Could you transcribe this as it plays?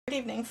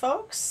evening,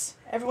 folks.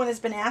 Everyone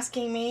has been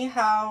asking me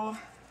how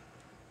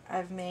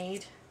I've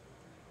made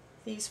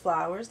these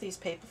flowers, these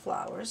paper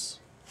flowers.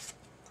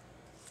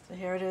 So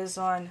here it is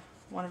on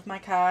one of my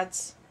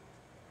cards.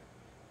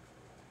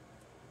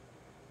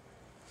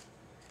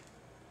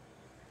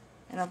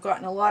 And I've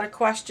gotten a lot of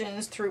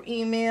questions through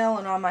email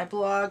and on my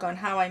blog on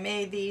how I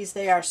made these.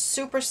 They are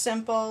super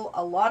simple,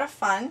 a lot of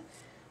fun.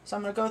 So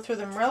I'm going to go through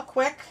them real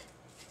quick.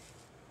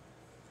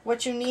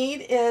 What you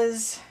need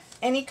is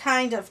any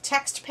kind of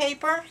text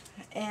paper,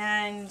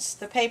 and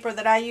the paper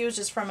that I use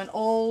is from an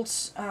old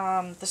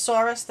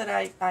thesaurus that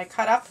I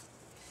cut up.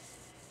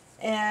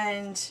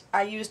 And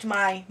I used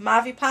my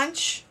Mavi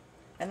punch,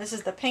 and this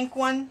is the pink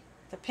one,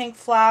 the pink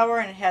flower,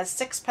 and it has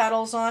 6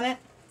 petals on it.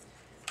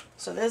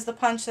 So there's the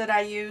punch that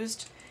I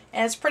used.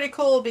 And it's pretty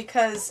cool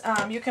because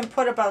you can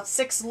put about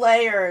 6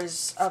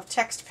 layers of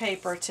text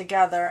paper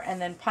together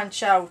and then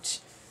punch out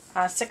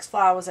 6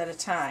 flowers at a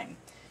time.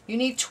 You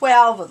need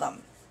 12 of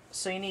them.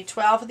 So you need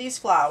 12 of these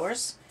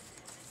flowers.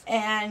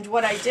 And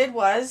what I did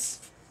was,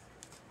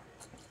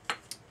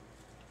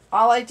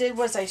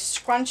 I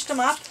scrunched them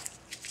up.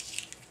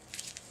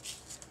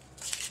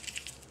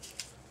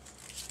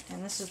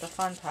 And this is the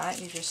fun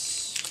part. You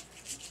just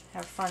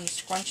have fun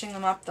scrunching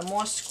them up. The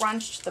more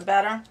scrunched, the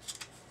better.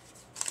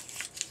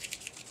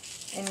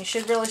 And you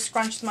should really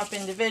scrunch them up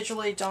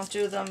individually. Don't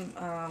do them,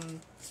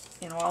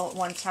 all at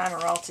one time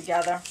or all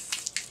together.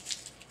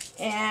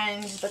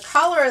 And the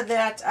color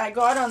that I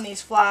got on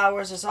these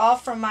flowers is all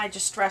from my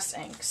Distress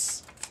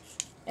inks.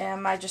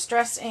 And my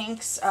Distress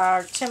inks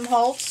are Tim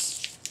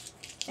Holtz.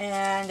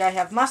 And I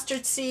have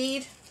Mustard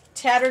Seed,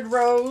 Tattered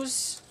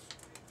Rose,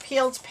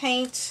 Peeled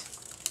Paint,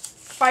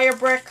 Fire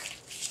Brick,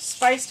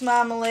 Spiced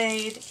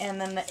Marmalade,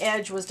 and then the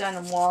edge was done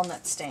in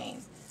Walnut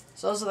Stain.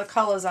 So those are the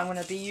colors I'm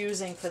going to be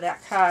using for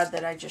that card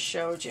that I just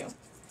showed you.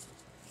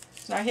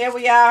 So now here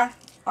we are.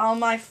 All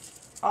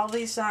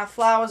these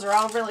flowers are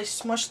all really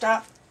smushed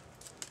up.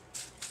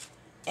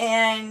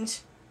 And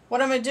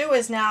what I'm going to do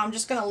is now I'm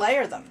just going to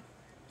layer them.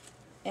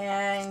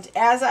 And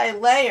as I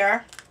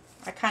layer,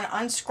 I kind of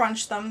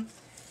unscrunch them.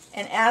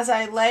 And as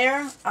I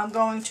layer, I'm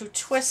going to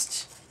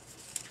twist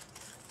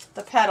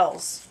the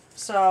petals.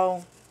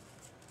 So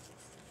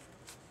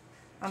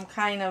I'm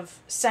kind of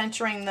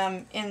centering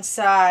them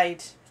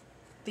inside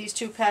these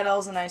 2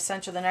 petals, and I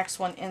center the next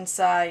one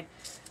inside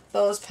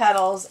those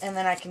petals, and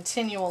then I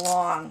continue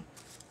along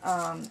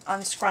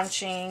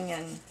unscrunching,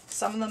 and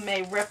some of them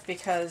may rip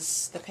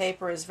because the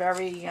paper is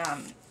very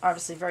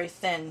obviously very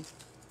thin,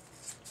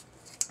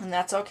 and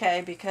that's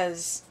okay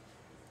because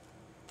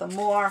the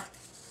more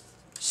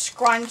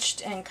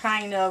scrunched and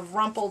kind of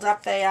rumpled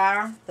up they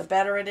are, the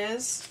better it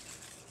is.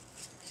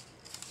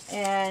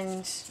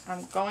 And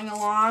I'm going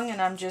along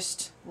and I'm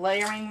just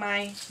layering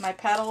my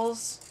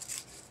petals.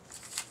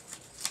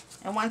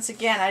 And once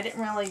again, I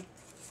didn't really,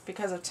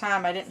 because of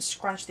time, I didn't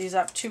scrunch these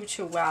up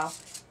too well.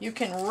 You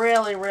can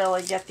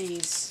really get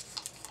these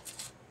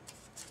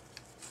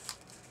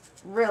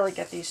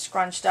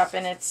scrunched up,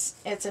 and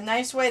it's a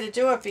nice way to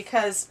do it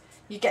because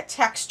you get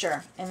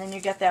texture and then you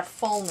get that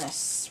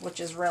fullness, which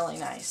is really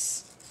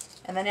nice.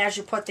 And then as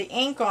you put the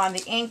ink on,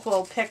 the ink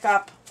will pick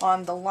up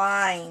on the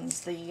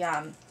lines, the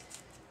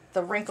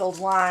wrinkled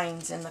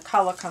lines, and the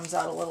color comes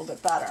out a little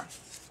bit better.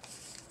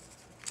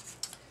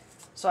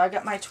 So I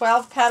got my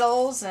 12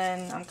 petals,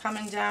 and I'm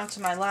coming down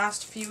to my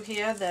last few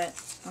here that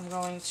I'm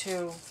going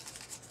to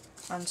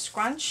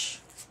unscrunch.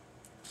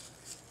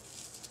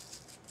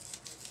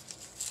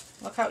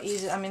 Look how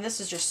easy. I mean, this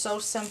is just so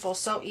simple,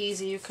 so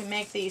easy. You can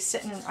make these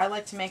sitting, I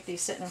like to make these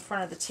sitting in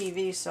front of the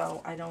TV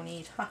so I don't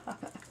eat.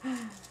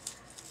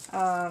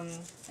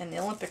 And the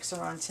Olympics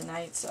are on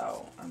tonight,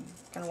 so I'm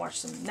going to watch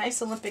some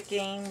nice Olympic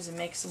games and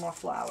make some more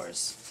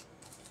flowers.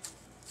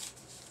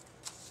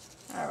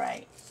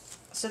 Alright.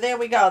 So there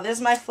we go. There's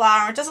my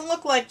flower. It doesn't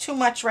look like too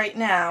much right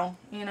now.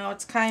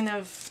 It's kind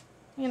of,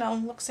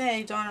 looks,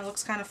 hey, darn, it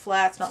looks kind of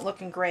flat. It's not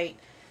looking great.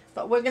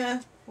 But we're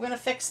gonna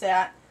fix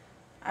that.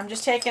 I'm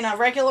just taking a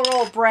regular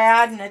old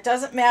brad, and it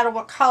doesn't matter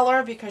what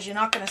color because you're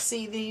not going to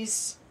see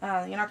these.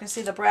 You're not going to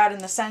see the brad in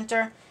the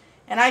center.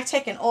 And I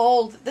take an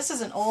old, this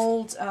is an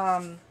old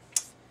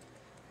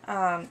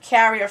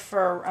carrier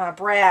for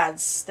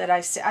brads that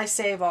I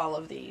save all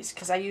of these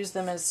because I use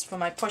them as for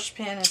my push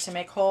pin and to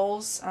make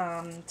holes.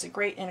 It's a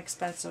great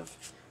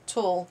inexpensive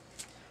tool.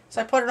 So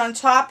I put it on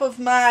top of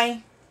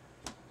my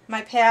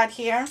pad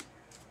here.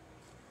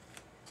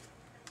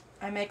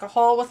 I make a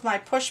hole with my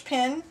push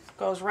pin,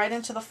 goes right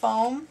into the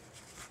foam.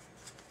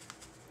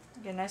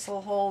 Get a nice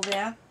little hole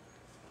there.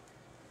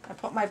 I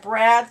put my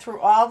brad through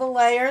all the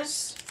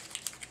layers.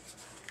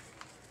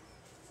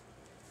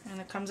 And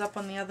it comes up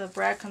on the other,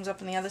 brad comes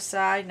up on the other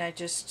side, and I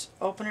just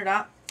open it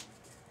up.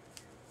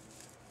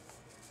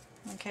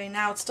 Okay,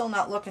 now it's still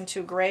not looking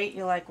too great.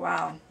 You're like,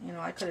 wow,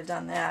 I could have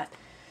done that.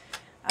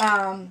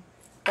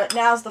 But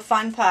now's the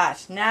fun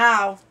part.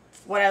 Now,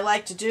 what I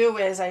like to do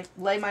is I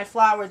lay my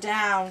flower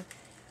down,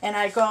 and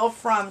I go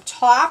from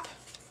top,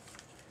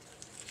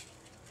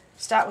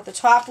 start with the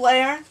top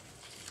layer,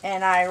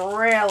 and I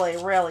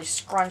really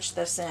scrunch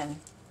this in.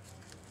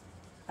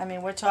 I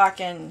mean, we're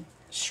talking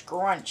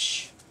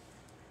scrunch.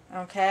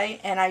 Okay,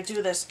 and I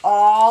do this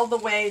all the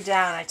way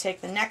down. I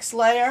take the next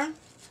layer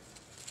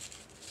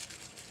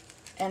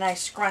and I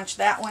scrunch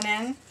that one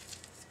in.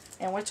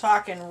 And we're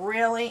talking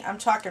really, I'm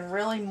talking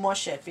really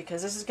mush it,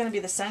 because this is going to be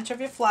the center of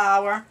your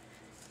flower,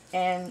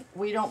 and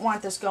we don't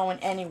want this going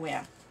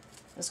anywhere.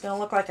 It's going to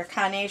look like a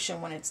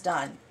carnation when it's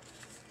done.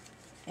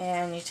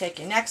 And you take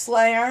your next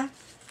layer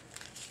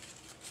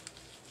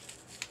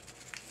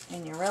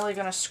and you're really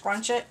going to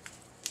scrunch it.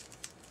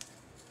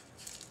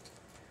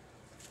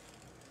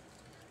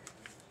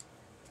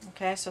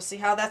 Okay, so see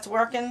how that's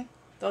working?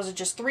 Those are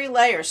just 3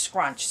 layers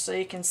scrunched, so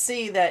you can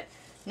see that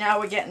now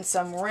we're getting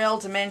some real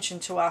dimension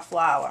to our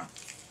flower.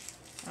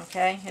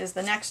 Okay, here's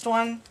the next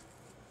one.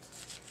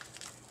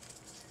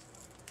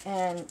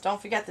 And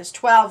don't forget there's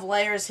 12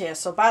 layers here.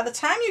 So by the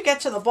time you get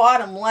to the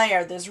bottom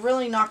layer, there's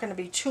really not going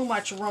to be too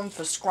much room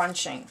for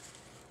scrunching.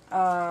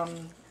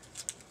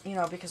 You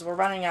know, because we're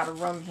running out of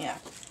room here.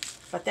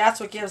 But that's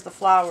what gives the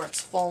flower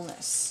its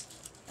fullness.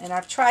 And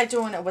I've tried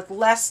doing it with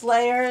less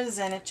layers,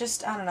 and it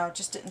just, I don't know, it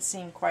just didn't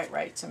seem quite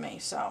right to me.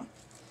 So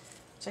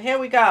here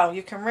we go.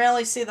 You can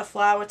really see the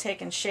flower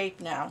taking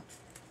shape now.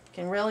 You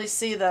can really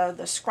see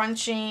the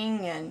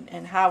scrunching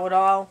and how it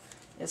all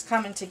is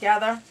coming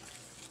together.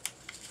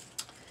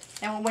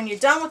 And when you're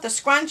done with the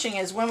scrunching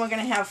is when we're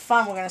going to have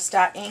fun. We're going to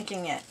start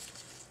inking it.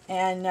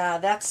 And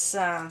that's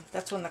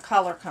when the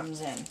color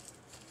comes in.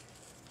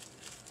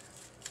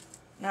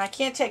 Now I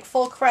can't take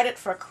full credit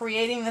for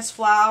creating this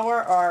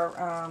flower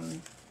or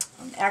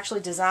actually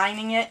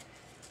designing it.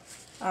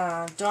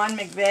 Dawn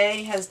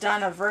McVeigh has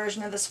done a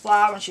version of this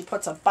flower and she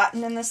puts a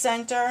button in the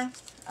center.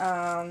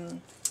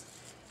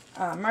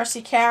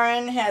 Mercy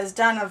Karen has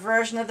done a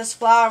version of this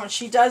flower and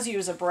she does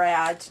use a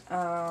brad,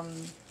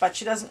 but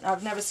she doesn't.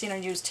 I've never seen her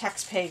use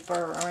text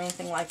paper or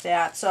anything like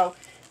that. So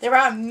there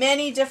are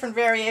many different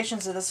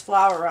variations of this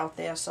flower out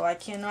there, so I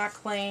cannot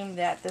claim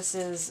that this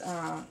is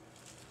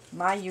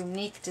my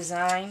unique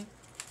design.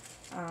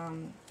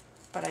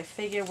 But I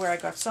figure where I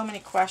got so many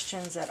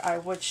questions that I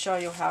would show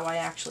you how I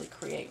actually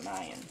create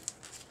mine.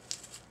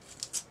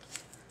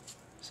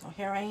 So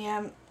here I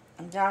am.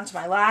 I'm down to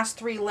my last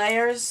 3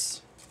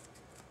 layers.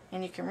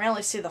 And you can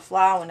really see the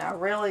flower now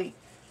really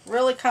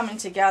coming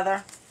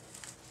together.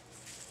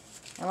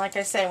 And like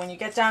I say, when you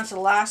get down to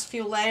the last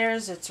few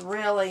layers, it's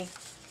really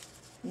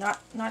not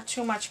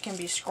too much can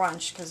be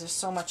scrunched because there's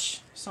so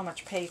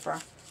much paper.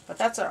 But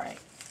that's all right.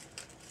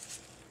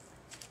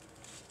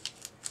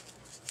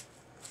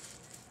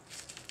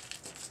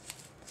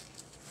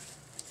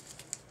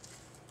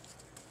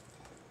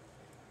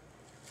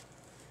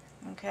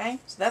 Okay,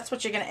 so that's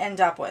what you're going to end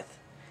up with.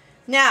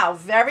 Now,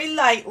 very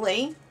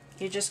lightly,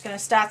 you're just going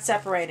to start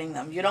separating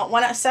them. You don't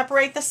want to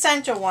separate the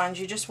center ones.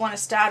 You just want to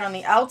start on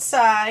the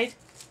outside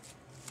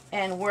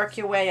and work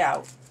your way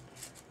out.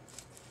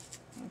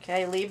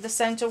 Okay, leave the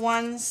center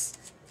ones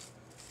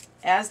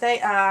as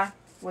they are.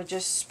 We're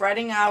just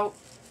spreading out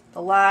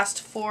the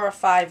last 4 or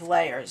 5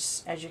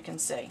 layers, as you can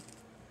see.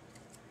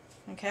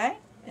 Okay,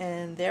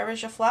 and there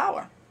is your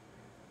flower.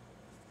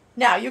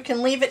 Now, you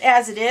can leave it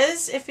as it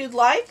is if you'd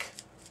like.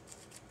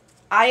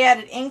 I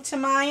added ink to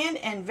mine,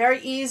 and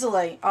very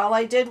easily, all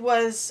I did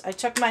was I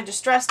took my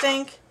distressed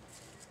ink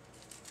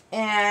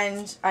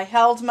and I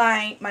held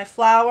my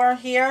flower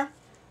here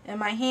in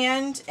my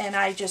hand and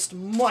I just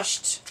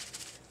mushed.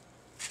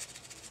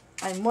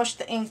 I mushed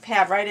the ink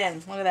pad right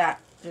in. Look at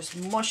that. Just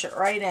mush it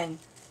right in.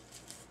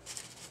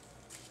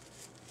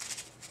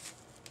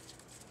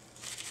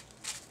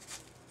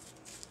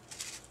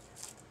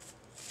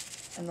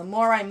 And the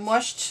more I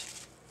mushed,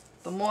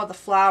 the more the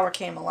flower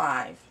came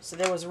alive. So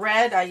there was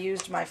red. I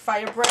used my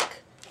fire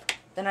brick.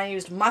 Then I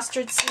used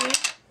mustard seed.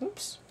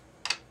 Oops.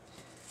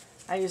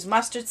 I used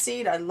mustard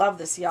seed. I love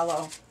this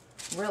yellow.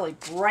 Really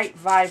bright,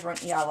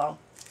 vibrant yellow.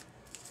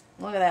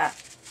 Look at that.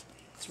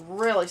 It's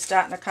really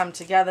starting to come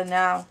together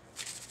now.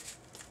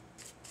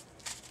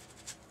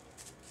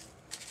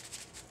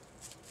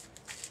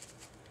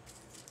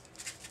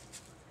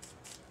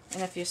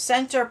 And if your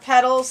center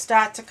petals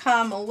start to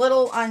come a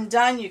little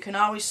undone, you can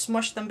always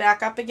smush them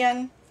back up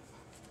again.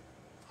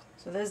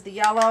 So there's the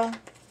yellow.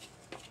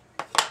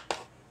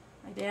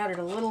 I added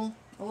a little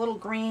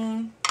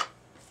green.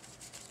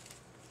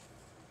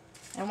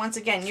 And once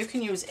again, you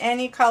can use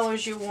any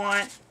colors you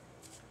want.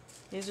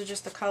 These are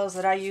just the colors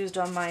that I used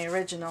on my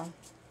original.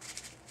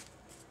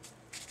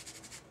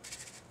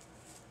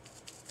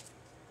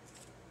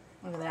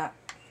 Look at that.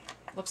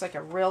 Looks like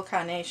a real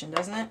carnation,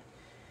 doesn't it?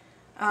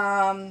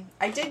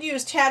 I did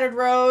use Tattered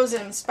Rose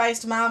and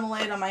Spiced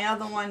Marmalade on my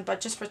other one, but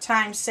just for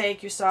time's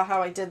sake, you saw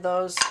how I did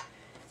those.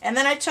 And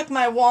then I took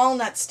my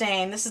walnut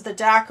stain, this is the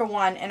darker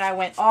one, and I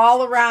went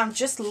all around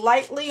just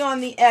lightly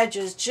on the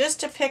edges, just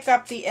to pick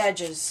up the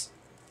edges.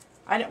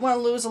 I didn't want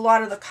to lose a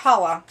lot of the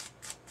color,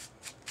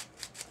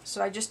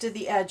 so I just did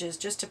the edges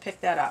just to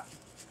pick that up.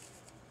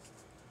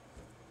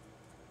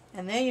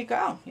 And there you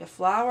go. Your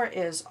flower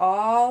is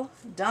all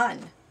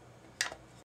done.